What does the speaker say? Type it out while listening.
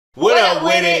What up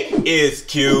with it? Is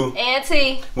Q and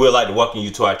T. We'd like to welcome you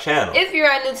to our channel. If you're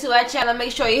new to our channel,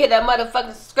 make sure you hit that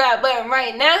motherfucking subscribe button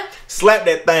right now. Slap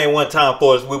that thing one time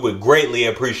for us. We would greatly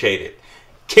appreciate it.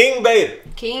 King Vader.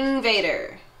 King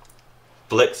Vader.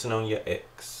 Flexing on your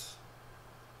ex.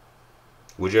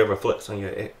 Would you ever flex on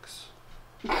your ex?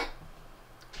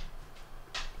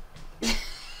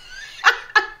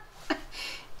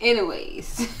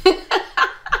 Anyways.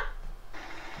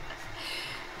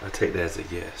 I take that as a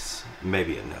yes,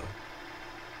 maybe a no.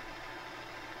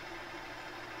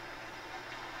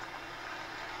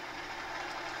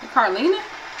 Carlina?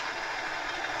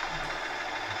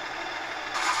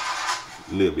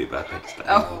 A little bit, but I think it's the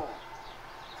Oh. Oh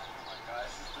my gosh,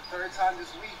 this is the third time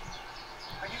this week.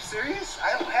 Are you serious?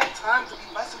 I don't have time to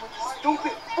be messing with this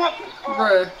stupid fucking car.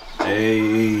 Bruh.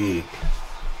 Hey.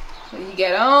 What you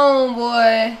get on, boy?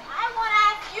 I want to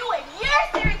ask you if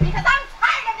you're serious because I'm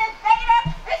tired of this Vader,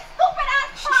 this stupid ass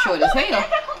car. Short as hell.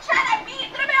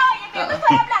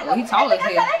 Well, he tall as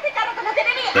hell. I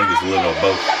think it's a little of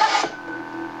both.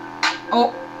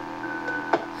 Oh.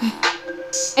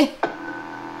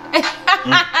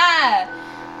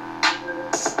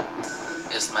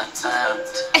 It's my time.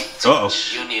 Uh-oh.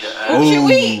 You need to Oh, earn. shit,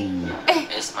 we.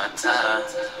 It's my time.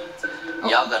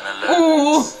 Y'all gonna learn.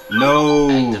 Ooh. No.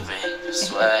 Activate your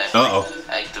swag. Uh-oh.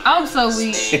 Activate I'm so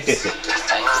weak. sneaks.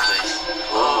 Activate.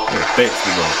 Ooh. Your face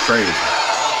be going crazy.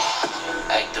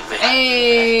 Activate.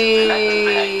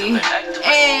 Hey. Activate.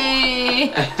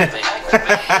 Hey. Activate.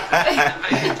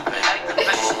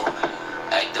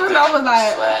 Activate. I was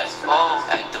like,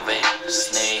 Swag. Activate.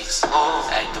 Sneaks.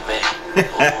 Activate.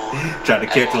 Try to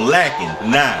catch them lacking.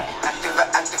 Nah.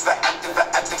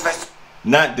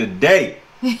 Not today.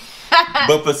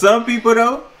 But for some people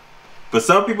though,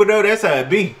 that's how it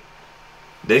be.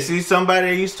 They see somebody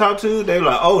they used to talk to, they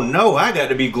like, oh no, I got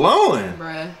to be glowing.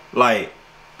 bruh. Like,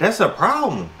 that's a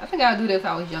problem. I think I would do that if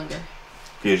I was younger.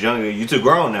 If you're younger, you too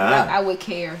grown now, huh? I would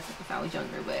care if I was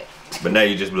younger, but But now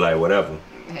you just be like, whatever.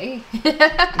 hey.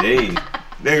 Hey.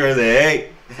 They're gonna say, hey.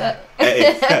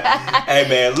 Hey. Hey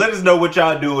man, let us know what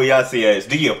y'all do when y'all see us.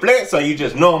 Do you flex or you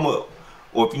just normal?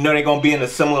 Or if you know they're gonna be in a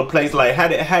similar place, like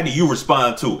how do you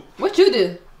respond to it? What you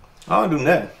do? I don't do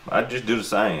nothing. I just do the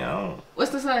same.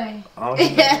 What's the saying? I don't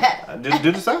do nothing. I just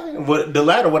do the same. The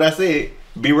latter, what I said,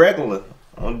 be regular.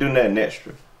 I don't do nothing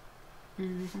extra.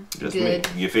 Just Good.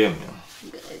 me. You feel me?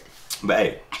 Good. But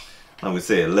hey, like we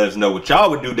said, let us know what y'all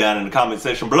would do down in the comment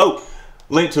section below.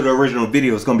 Link to the original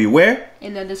video is gonna be where?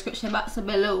 In the description box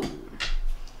below.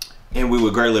 And we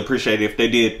would greatly appreciate it if they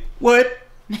did what?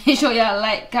 Make sure y'all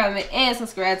like, comment, and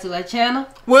subscribe to our channel.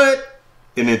 What?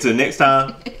 And until next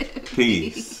time,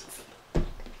 peace.